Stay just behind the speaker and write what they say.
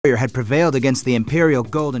had prevailed against the Imperial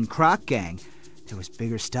Golden Croc Gang, there was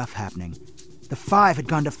bigger stuff happening. The Five had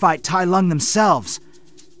gone to fight Tai Lung themselves.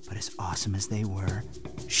 But as awesome as they were,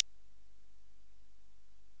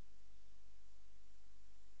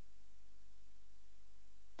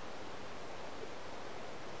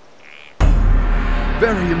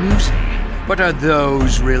 very amusing. But are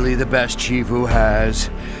those really the best Shifu has?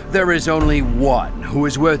 There is only one who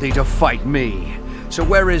is worthy to fight me. So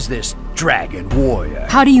where is this dragon warrior?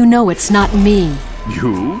 How do you know it's not me?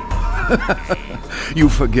 You? You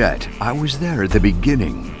forget, I was there at the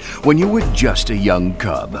beginning, when you were just a young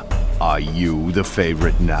cub. Are you the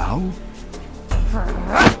favorite now?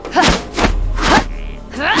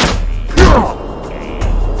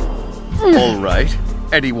 All right.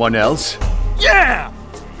 Anyone else? Yeah!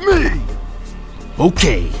 Me!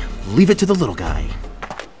 Okay, leave it to the little guy.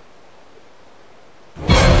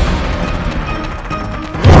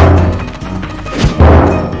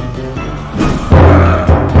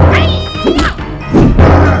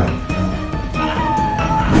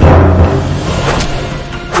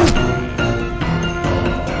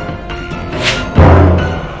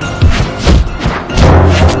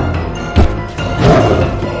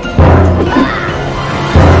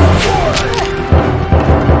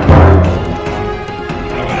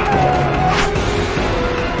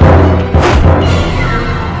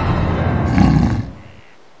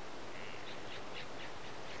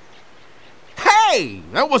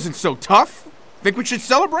 That wasn't so tough. Think we should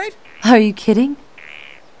celebrate? Are you kidding?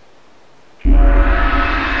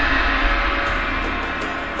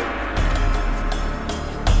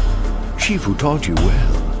 Shifu taught you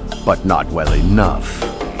well, but not well enough.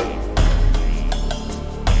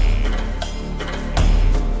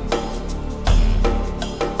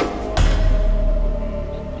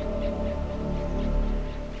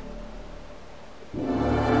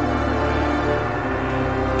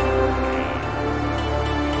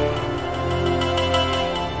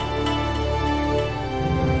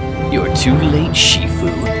 You're too late, Shifu.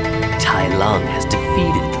 Tai Lung has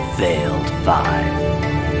defeated the Veiled Five.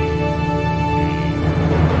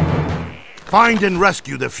 Find and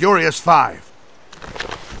rescue the Furious Five.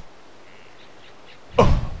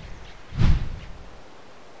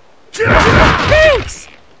 Thanks!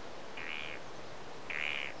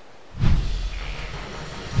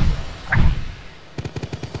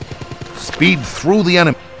 Speed through the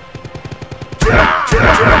enemy.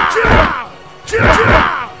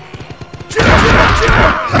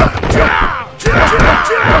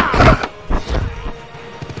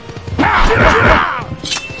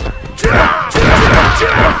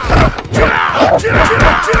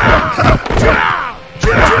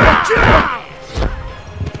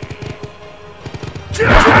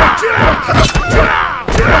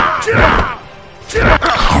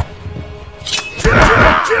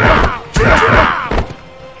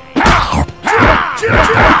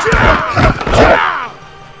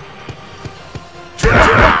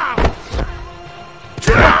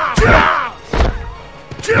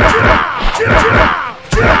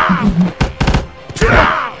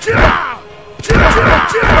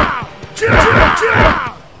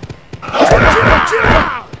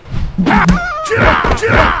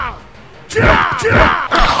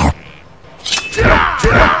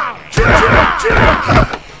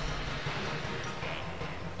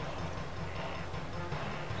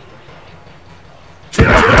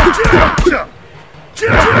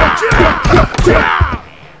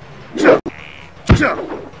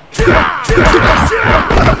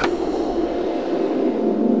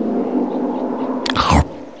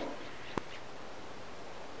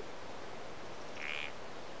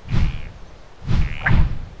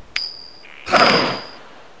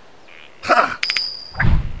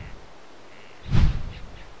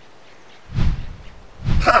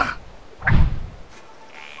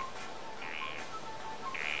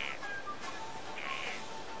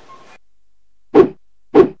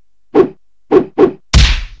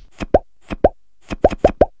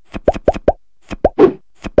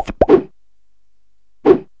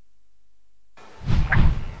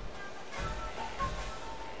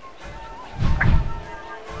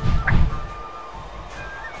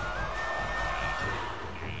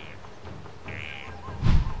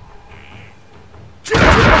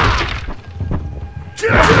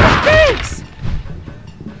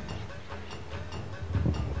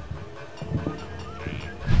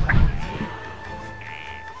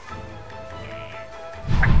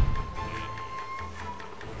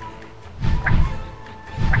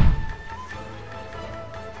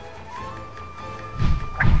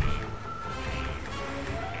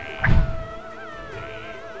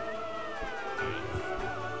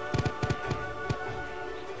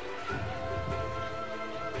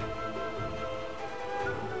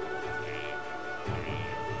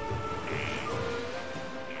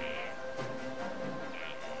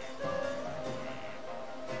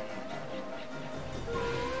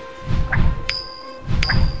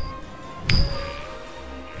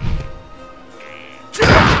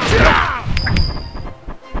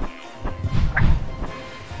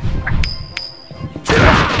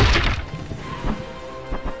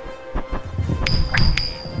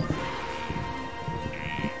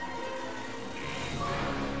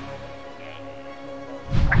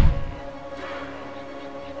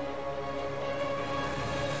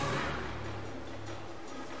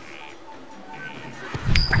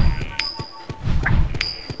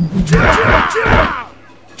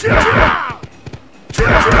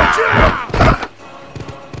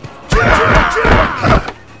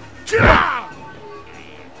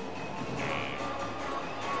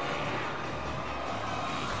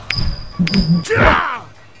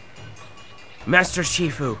 Master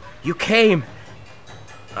Shifu, you came!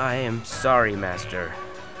 I am sorry, Master.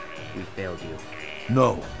 We failed you.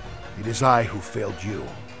 No, it is I who failed you.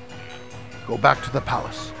 Go back to the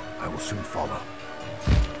palace. I will soon follow.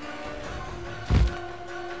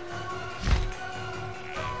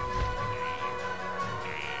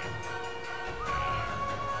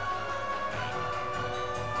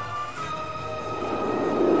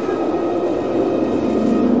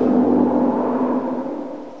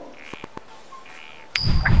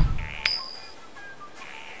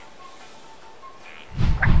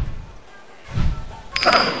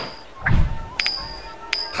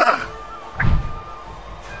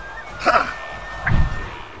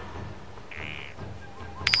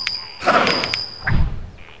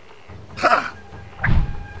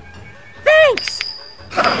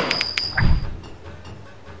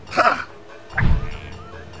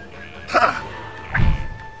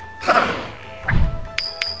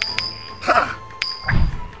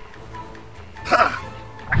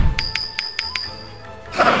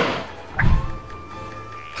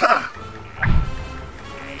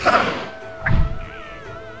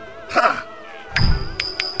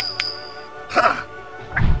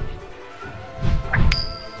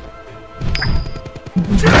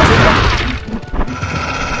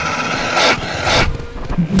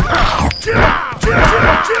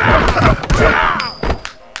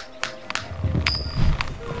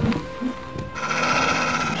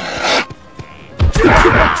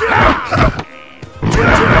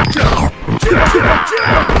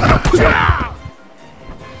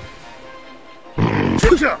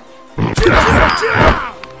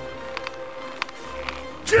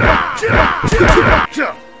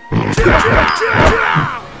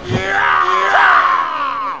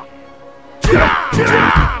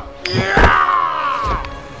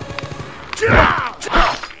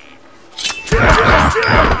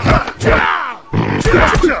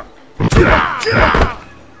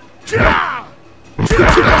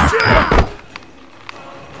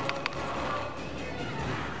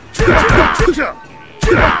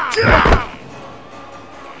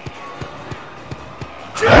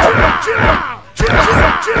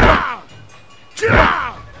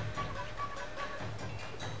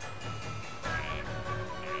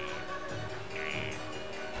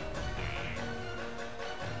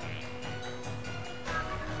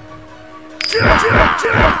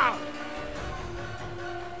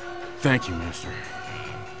 Thank you, Master.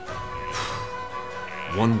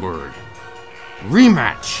 One word.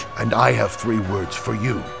 Rematch! And I have 3 words for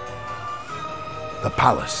you. The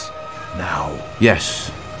palace, now.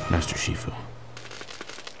 Yes, Master Shifu.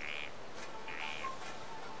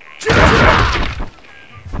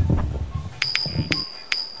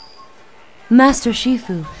 Master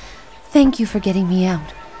Shifu, thank you for getting me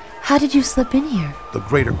out. How did you slip in here? The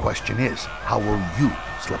greater question is, how will you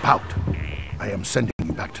slip out? I am sending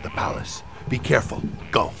you back to the palace. Be careful.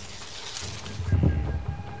 Go.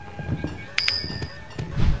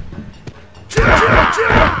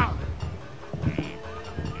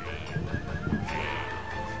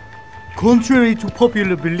 Contrary to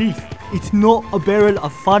popular belief, it's not a barrel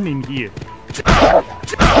of fun in here.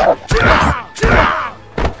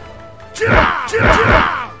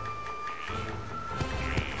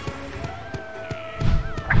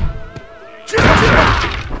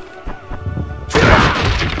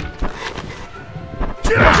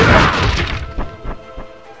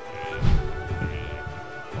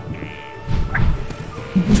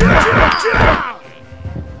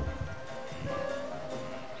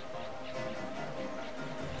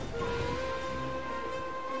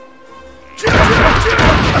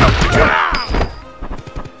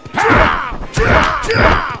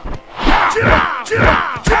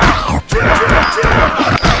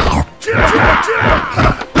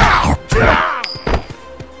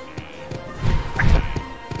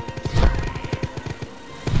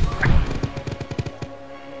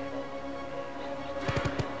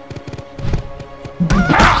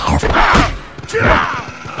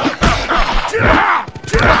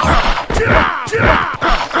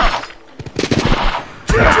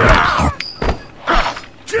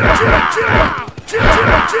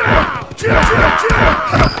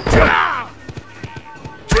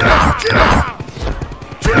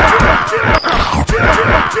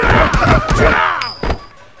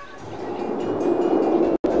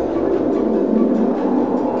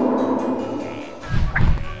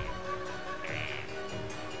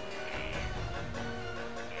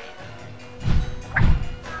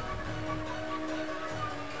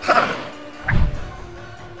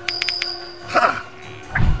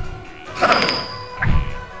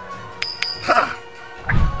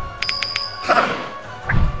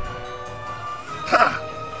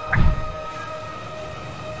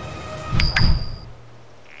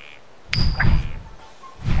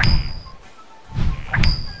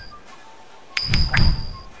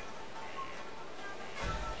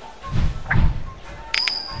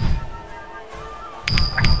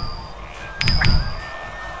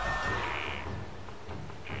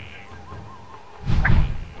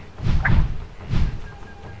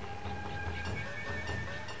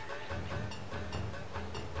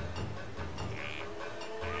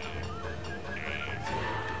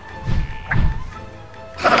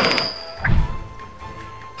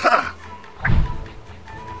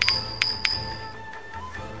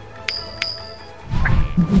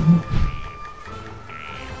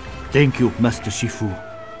 Thank you, Master Shifu.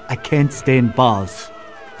 I can't stand bars.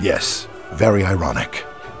 Yes, very ironic.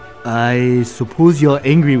 I suppose you're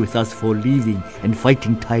angry with us for leaving and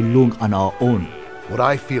fighting Tai Lung on our own. What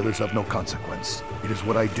I feel is of no consequence. It is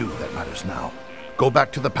what I do that matters now. Go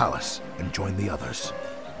back to the palace and join the others.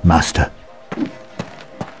 Master.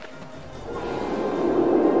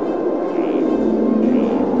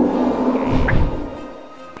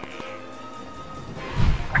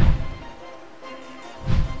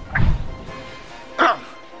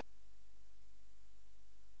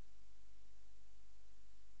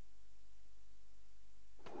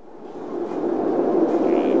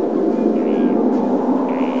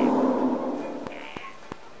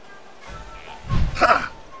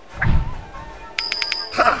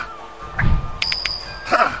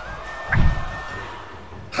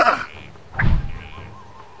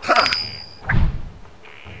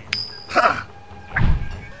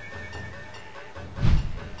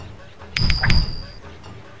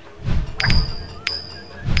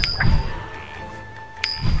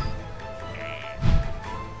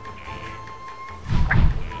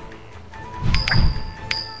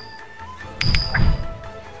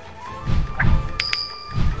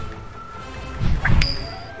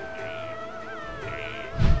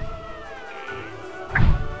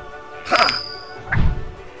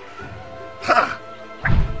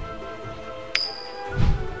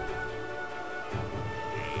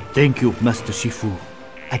 Thank you, Master Shifu.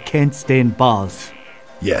 I can't stand bars.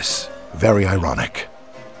 Yes, very ironic.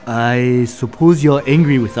 I suppose you're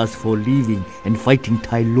angry with us for leaving and fighting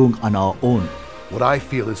Tai Lung on our own. What I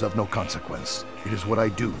feel is of no consequence. It is what I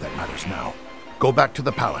do that matters now. Go back to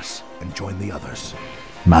the palace and join the others.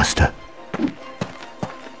 Master.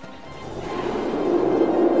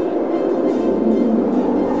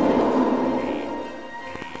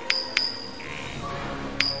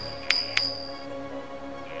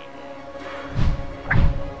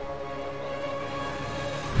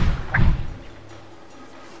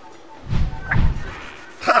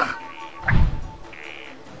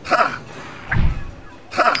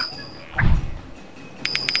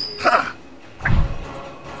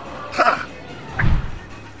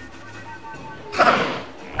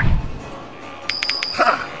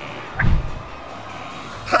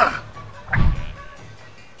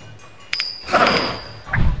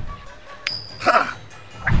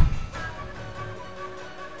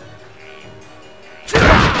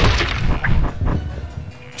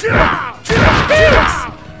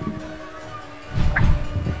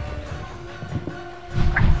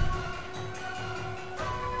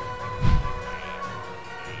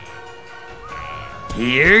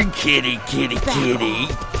 Here, kitty, kitty, kitty.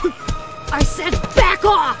 I said back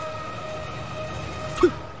off!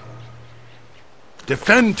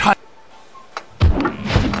 Defend time.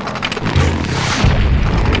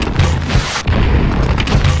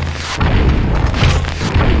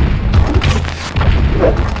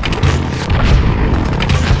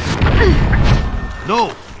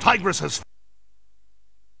 No, Tigress has.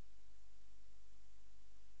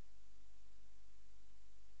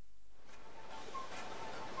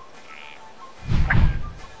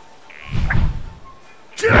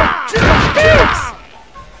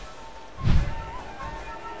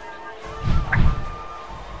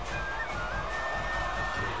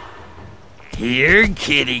 Here,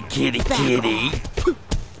 kitty, kitty, kitty.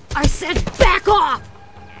 I said back off!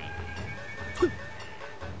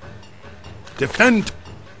 Defend.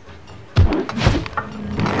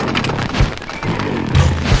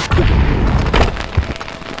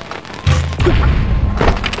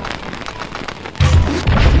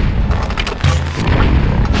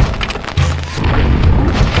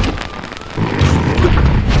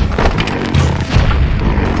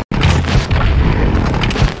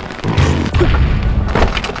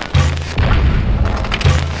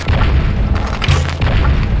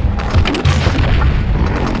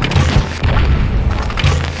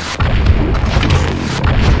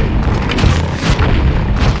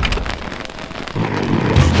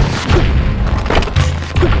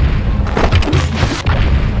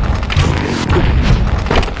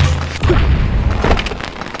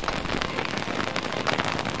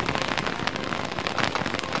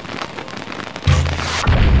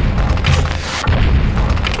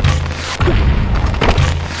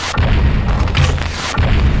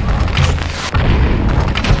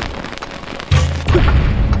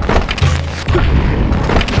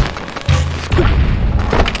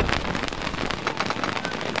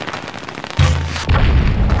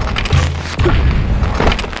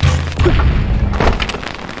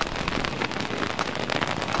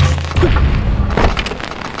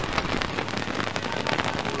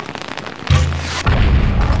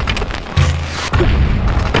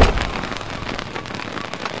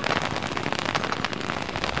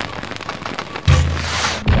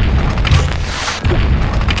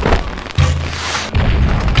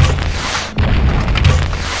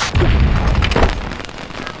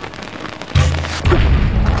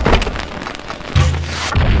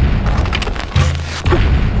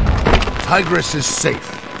 Tigress is safe,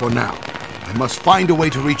 for now. I must find a way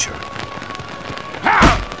to reach her.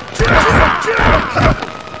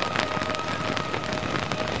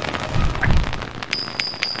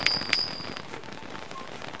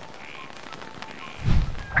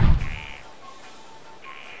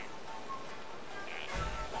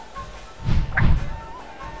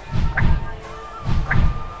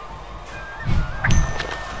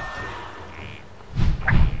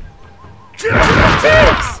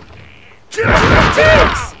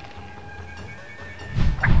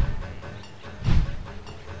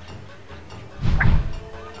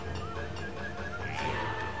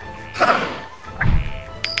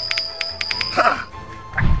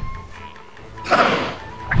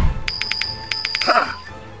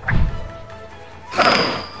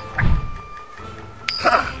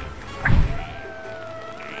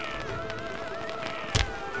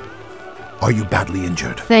 Are you badly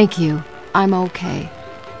injured? Thank you. I'm okay,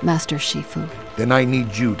 Master Shifu. Then I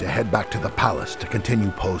need you to head back to the palace to continue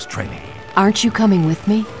Poe's training. Aren't you coming with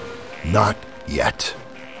me? Not yet.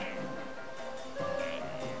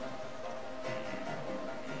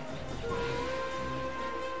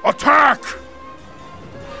 Attack!